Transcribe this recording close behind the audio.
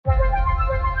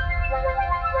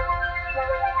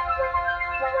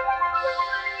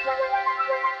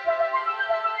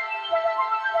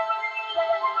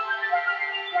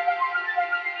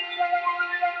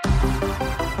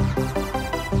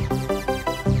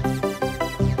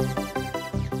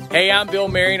Hey, I'm Bill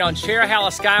Marion on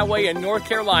Cherohala Skyway in North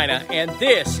Carolina, and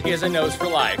this is A Nose for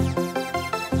Life.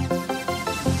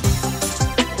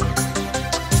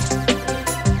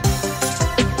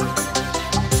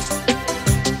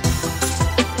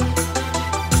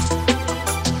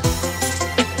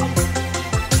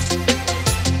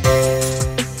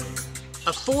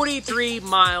 A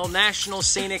 43-mile national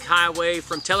scenic highway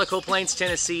from Tellico Plains,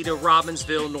 Tennessee to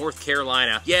Robbinsville, North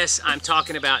Carolina. Yes, I'm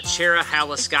talking about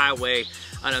Cherohala Skyway,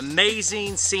 an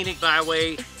amazing scenic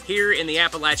byway here in the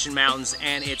Appalachian Mountains,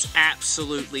 and it's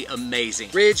absolutely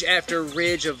amazing. Ridge after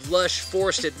ridge of lush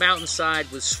forested mountainside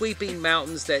with sweeping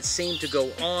mountains that seem to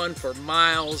go on for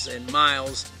miles and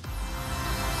miles.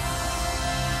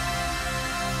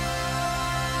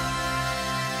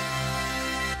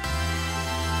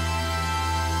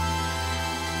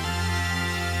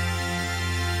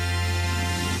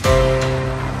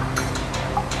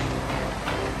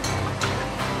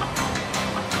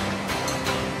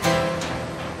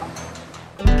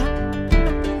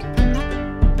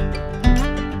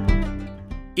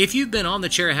 If you've been on the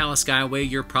Cherohala Skyway,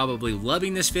 you're probably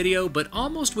loving this video, but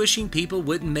almost wishing people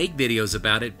wouldn't make videos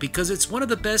about it because it's one of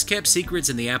the best kept secrets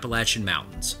in the Appalachian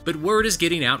Mountains. But word is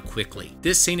getting out quickly.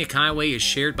 This scenic highway is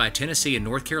shared by Tennessee and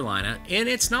North Carolina, and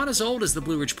it's not as old as the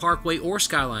Blue Ridge Parkway or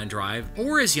Skyline Drive,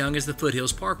 or as young as the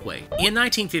Foothills Parkway. In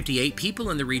 1958, people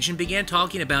in the region began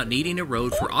talking about needing a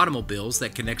road for automobiles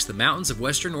that connects the mountains of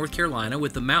western North Carolina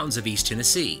with the mountains of East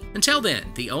Tennessee. Until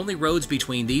then, the only roads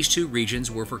between these two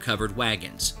regions were for covered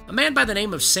wagons. A man by the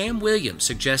name of Sam Williams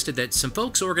suggested that some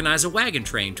folks organize a wagon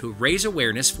train to raise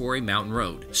awareness for a mountain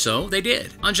road. So they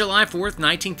did. On July 4th,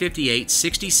 1958,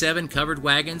 67 covered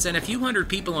wagons and a few hundred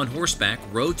people on horseback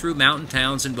rode through mountain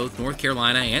towns in both North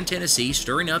Carolina and Tennessee,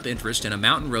 stirring up interest in a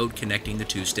mountain road connecting the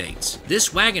two states.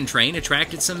 This wagon train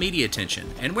attracted some media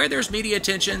attention, and where there's media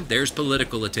attention, there's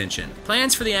political attention.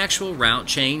 Plans for the actual route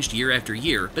changed year after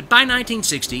year, but by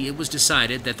 1960, it was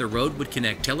decided that the road would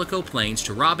connect Tellico Plains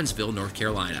to Robbinsville, North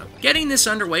Carolina. Getting this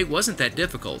underway wasn't that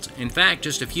difficult. In fact,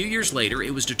 just a few years later,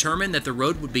 it was determined that the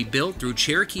road would be built through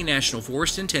Cherokee National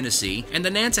Forest in Tennessee and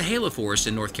the Nantahala Forest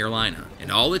in North Carolina.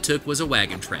 And all it took was a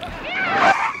wagon train.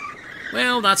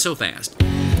 Well, not so fast.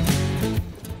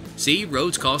 See,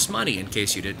 roads cost money, in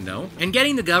case you didn't know. And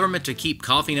getting the government to keep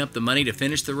coughing up the money to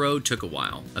finish the road took a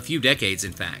while. A few decades,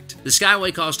 in fact. The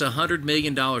Skyway cost $100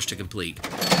 million to complete.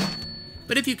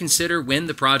 But if you consider when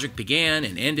the project began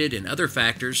and ended and other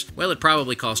factors, well, it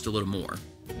probably cost a little more.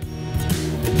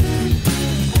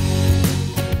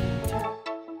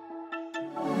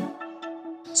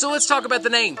 So let's talk about the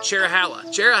name, Cherohala.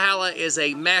 Cherohala is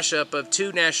a mashup of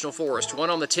two national forests, one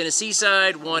on the Tennessee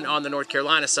side, one on the North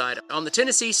Carolina side. On the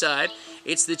Tennessee side,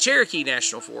 it's the Cherokee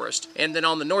National Forest, and then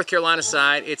on the North Carolina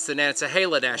side, it's the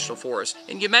Nantahala National Forest.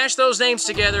 And you mash those names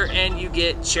together and you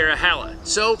get Cherohala.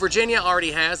 So Virginia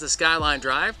already has the Skyline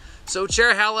Drive, so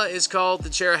Cherohala is called the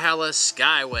Cherohala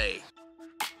Skyway.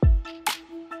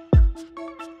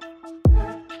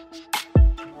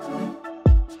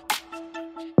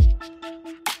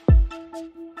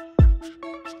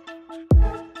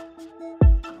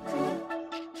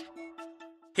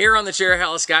 Here on the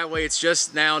Cherohala Skyway, it's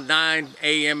just now 9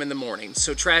 a.m. in the morning,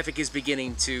 so traffic is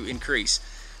beginning to increase.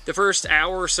 The first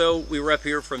hour or so, we were up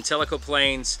here from Tellico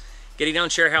Plains, getting down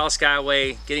Cherohala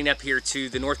Skyway, getting up here to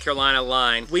the North Carolina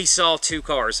line. We saw 2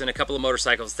 cars and a couple of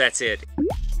motorcycles, that's it.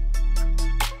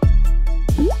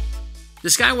 The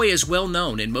Skyway is well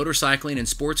known in motorcycling and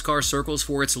sports car circles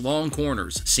for its long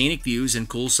corners, scenic views, and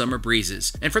cool summer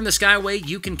breezes. And from the Skyway,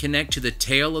 you can connect to the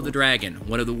Tail of the Dragon,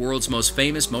 one of the world's most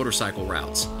famous motorcycle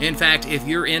routes. In fact, if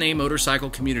you're in a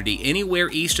motorcycle community anywhere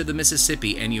east of the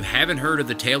Mississippi and you haven't heard of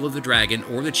the Tail of the Dragon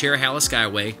or the Cherohala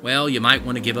Skyway, well, you might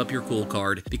want to give up your cool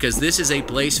card, because this is a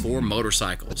place for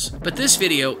motorcycles. But this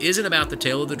video isn't about the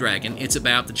Tail of the Dragon, it's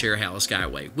about the Cherohala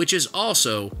Skyway, which is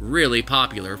also really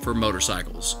popular for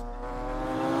motorcycles.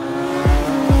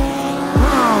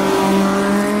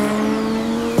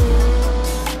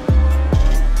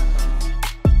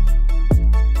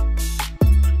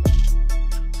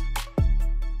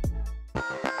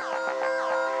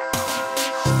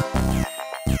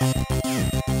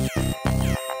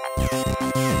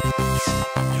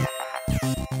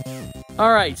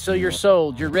 Alright, so you're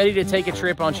sold. You're ready to take a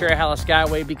trip on Cherohala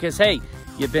Skyway because, hey,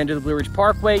 you've been to the Blue Ridge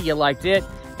Parkway, you liked it,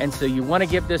 and so you want to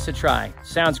give this a try.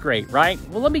 Sounds great, right?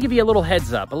 Well, let me give you a little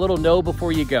heads up, a little know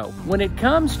before you go. When it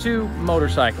comes to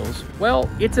motorcycles, well,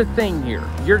 it's a thing here.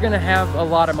 You're going to have a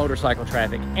lot of motorcycle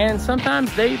traffic, and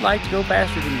sometimes they like to go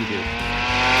faster than you do.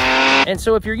 And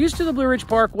so if you're used to the Blue Ridge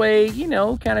Parkway, you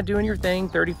know, kind of doing your thing,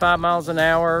 35 miles an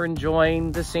hour,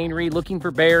 enjoying the scenery, looking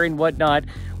for bear and whatnot,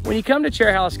 when you come to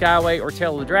Cherohala Skyway or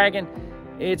Tail of the Dragon,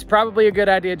 it's probably a good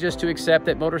idea just to accept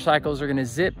that motorcycles are going to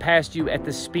zip past you at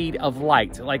the speed of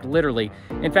light, like literally.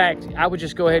 In fact, I would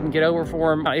just go ahead and get over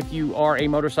for them. If you are a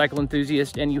motorcycle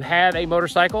enthusiast and you have a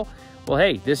motorcycle, well,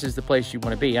 hey, this is the place you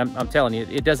want to be. I'm telling you,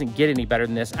 it doesn't get any better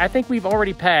than this. I think we've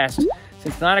already passed,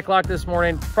 since 9 o'clock this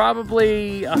morning,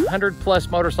 probably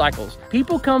 100+ motorcycles.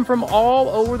 People come from all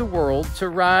over the world to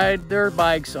ride their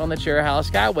bikes on the Cherohala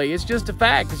Skyway. It's just a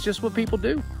fact. It's just what people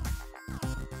do.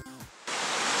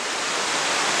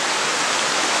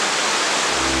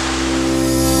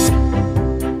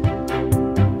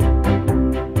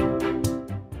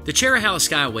 The Cherohala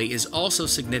Skyway is also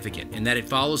significant in that it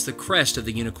follows the crest of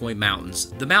the Unicoi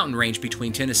Mountains, the mountain range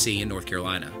between Tennessee and North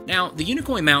Carolina. Now, the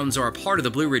Unicoi Mountains are a part of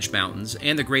the Blue Ridge Mountains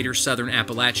and the greater southern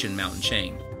Appalachian mountain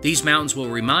chain. These mountains will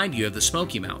remind you of the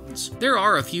Smoky Mountains. There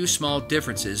are a few small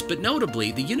differences, but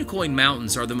notably, the Unicoi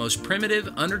Mountains are the most primitive,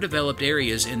 underdeveloped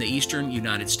areas in the eastern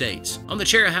United States. On the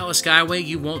Cherohala Skyway,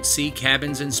 you won't see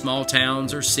cabins in small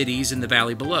towns or cities in the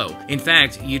valley below. In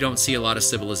fact, you don't see a lot of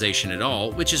civilization at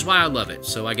all, which is why I love it,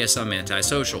 so I guess I'm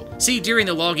antisocial. See, during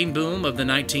the logging boom of the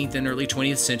 19th and early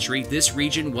 20th century, this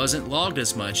region wasn't logged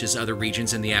as much as other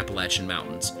regions in the Appalachian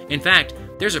Mountains. In fact,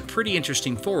 there's a pretty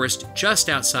interesting forest just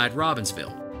outside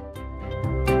Robbinsville.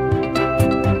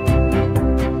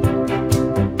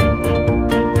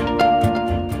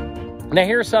 Now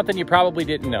here's something you probably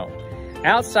didn't know.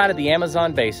 Outside of the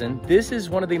Amazon basin, this is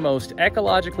one of the most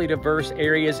ecologically diverse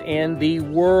areas in the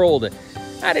world.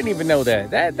 I didn't even know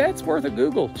that. That's worth a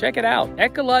Google. Check it out.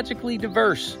 Ecologically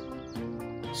diverse.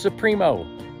 Supremo.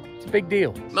 It's a big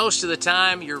deal. Most of the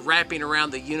time, you're wrapping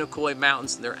around the Unicoi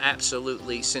Mountains, and they're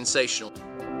absolutely sensational.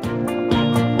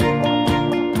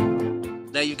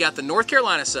 Now you've got the North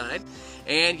Carolina side,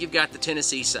 and you've got the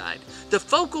Tennessee side. The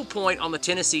focal point on the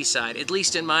Tennessee side, at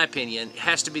least in my opinion,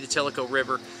 has to be the Tellico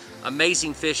River.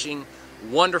 Amazing fishing,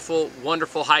 wonderful,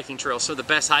 wonderful hiking trails. Some of the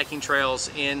best hiking trails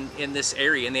in this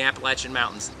area, in the Appalachian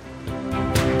Mountains.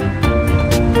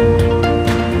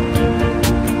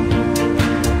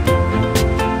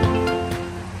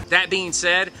 That being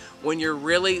said, when you're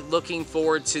really looking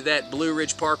forward to that Blue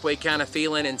Ridge Parkway kind of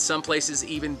feeling, and some places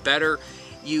even better,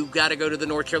 you got to go to the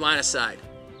North Carolina side.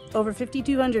 Over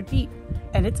 5,200 feet,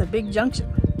 and it's a big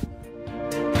junction.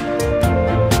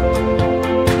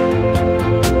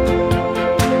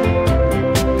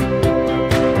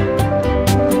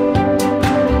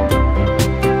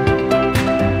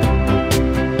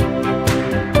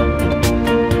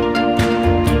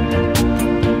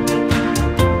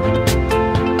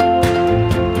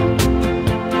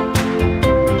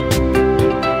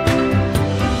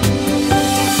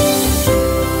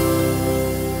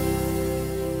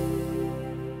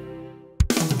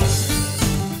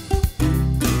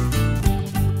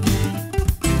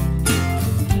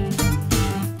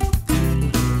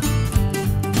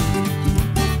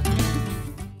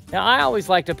 Now, I always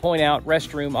like to point out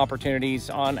restroom opportunities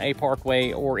on a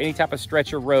parkway or any type of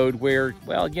stretch of road where,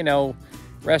 well, you know,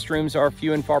 restrooms are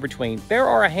few and far between. There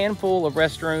are a handful of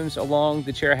restrooms along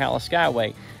the Cherohala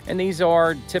Skyway, and these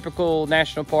are typical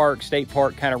national park, state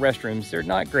park kind of restrooms. They're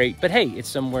not great, but hey, it's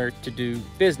somewhere to do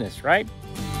business, right?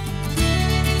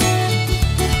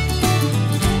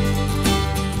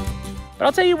 But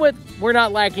I'll tell you what we're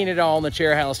not lacking at all on the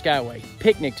Cherohala Skyway: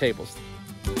 picnic tables.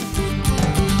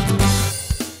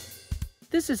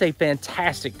 This is a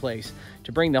fantastic place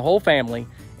to bring the whole family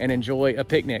and enjoy a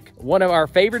picnic. One of our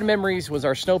favorite memories was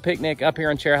our snow picnic up here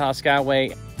on Cherohala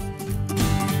Skyway. I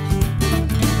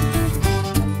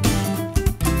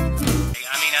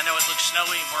mean, I know it looks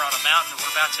snowy and we're on a mountain and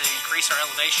we're about to increase our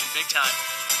elevation big time,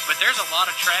 but there's a lot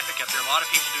of traffic up there. A lot of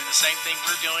people doing the same thing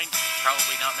we're doing,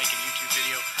 probably not making a YouTube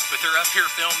video, but they're up here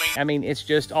filming. I mean, it's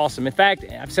just awesome. In fact,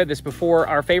 I've said this before,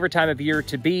 our favorite time of year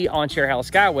to be on Cherohala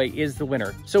Skyway is the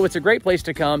winter. So it's a great place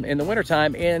to come in the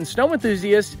wintertime, and snow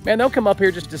enthusiasts, man, they'll come up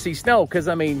here just to see snow, because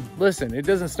I mean, listen, it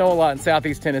doesn't snow a lot in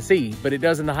southeast Tennessee, but it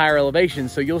does in the higher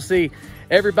elevations. So you'll see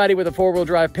everybody with a four-wheel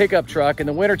drive pickup truck in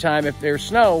the wintertime, if there's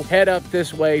snow, head up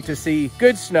this way to see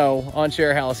good snow on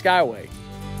Cherohala Skyway.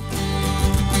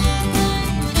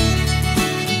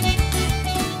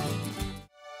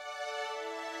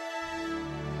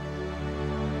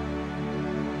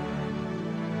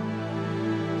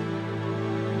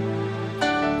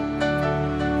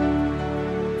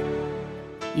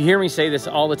 You hear me say this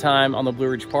all the time on the Blue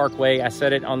Ridge Parkway. I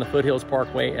said it on the Foothills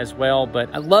Parkway as well,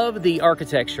 but I love the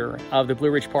architecture of the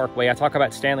Blue Ridge Parkway. I talk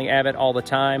about Stanley Abbott all the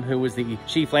time, who was the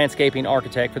chief landscaping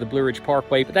architect for the Blue Ridge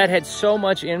Parkway, but that had so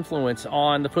much influence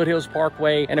on the Foothills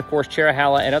Parkway and of course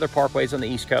Cherohala and other parkways on the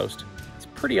East Coast. It's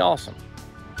pretty awesome.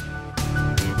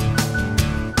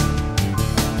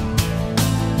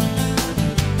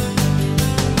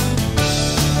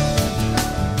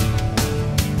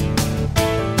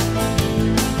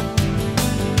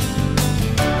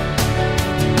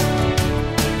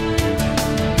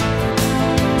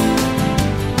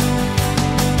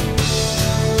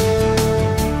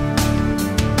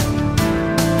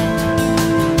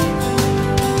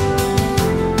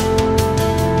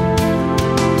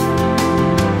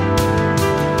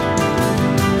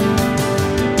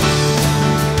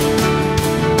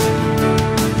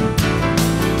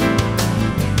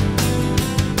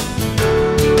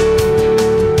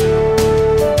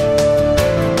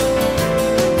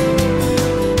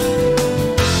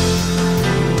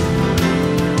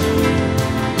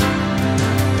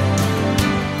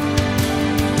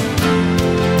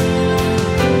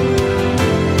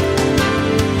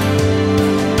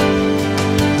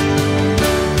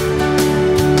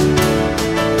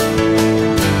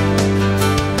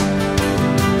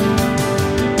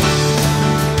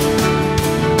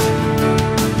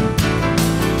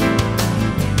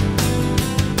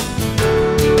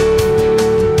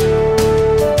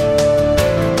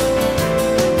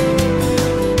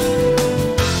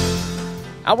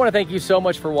 I want to thank you so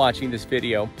much for watching this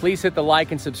video. Please hit the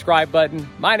like and subscribe button.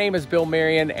 My name is Bill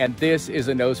Marion, and this is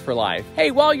A Nose for Life.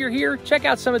 Hey, while you're here, check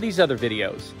out some of these other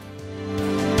videos.